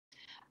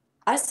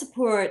I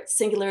support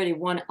Singularity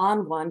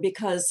one-on-one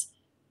because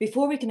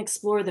before we can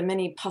explore the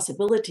many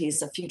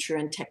possibilities of future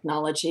and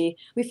technology,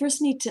 we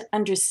first need to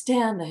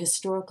understand the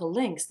historical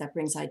links that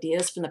brings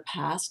ideas from the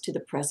past to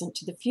the present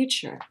to the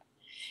future.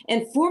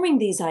 In forming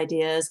these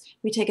ideas,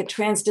 we take a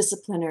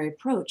transdisciplinary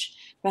approach,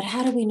 but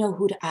how do we know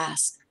who to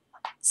ask?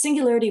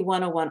 Singularity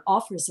 101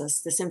 offers us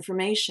this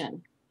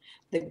information.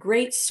 The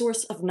great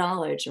source of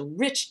knowledge,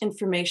 rich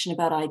information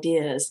about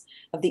ideas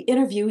of the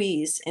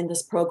interviewees in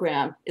this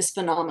program is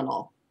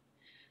phenomenal.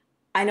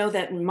 I know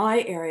that in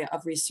my area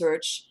of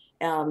research,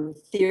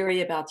 theory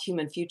about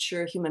human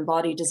future, human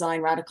body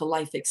design, radical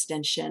life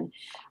extension,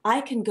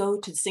 I can go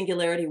to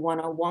Singularity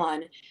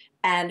 101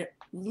 and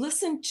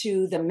listen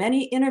to the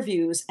many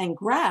interviews and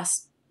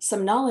grasp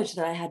some knowledge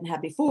that I hadn't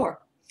had before.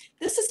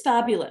 This is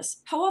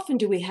fabulous. How often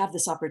do we have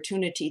this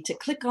opportunity to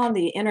click on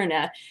the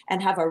internet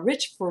and have a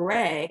rich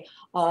foray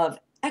of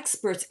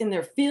experts in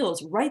their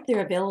fields right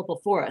there available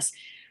for us?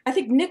 I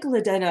think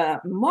Nicola did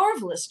a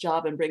marvelous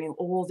job in bringing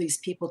all these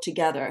people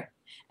together.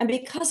 And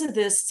because of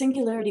this,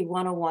 Singularity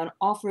 101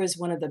 offers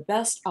one of the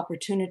best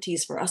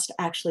opportunities for us to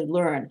actually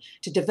learn,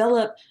 to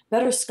develop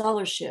better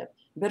scholarship,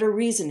 better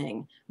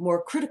reasoning,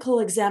 more critical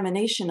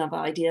examination of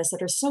ideas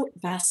that are so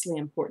vastly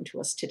important to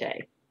us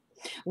today.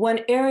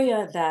 One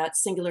area that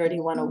Singularity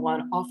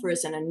 101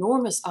 offers an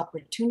enormous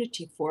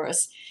opportunity for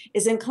us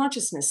is in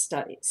consciousness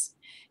studies.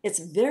 It's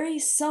very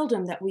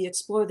seldom that we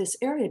explore this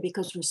area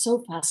because we're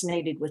so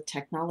fascinated with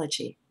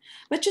technology.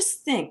 But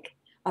just think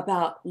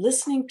about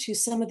listening to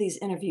some of these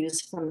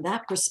interviews from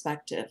that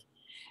perspective.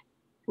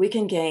 We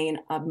can gain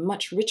a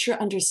much richer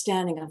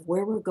understanding of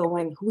where we're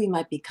going, who we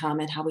might become,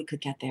 and how we could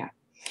get there.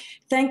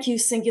 Thank you,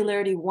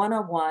 Singularity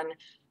 101.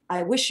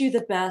 I wish you the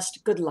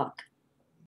best. Good luck.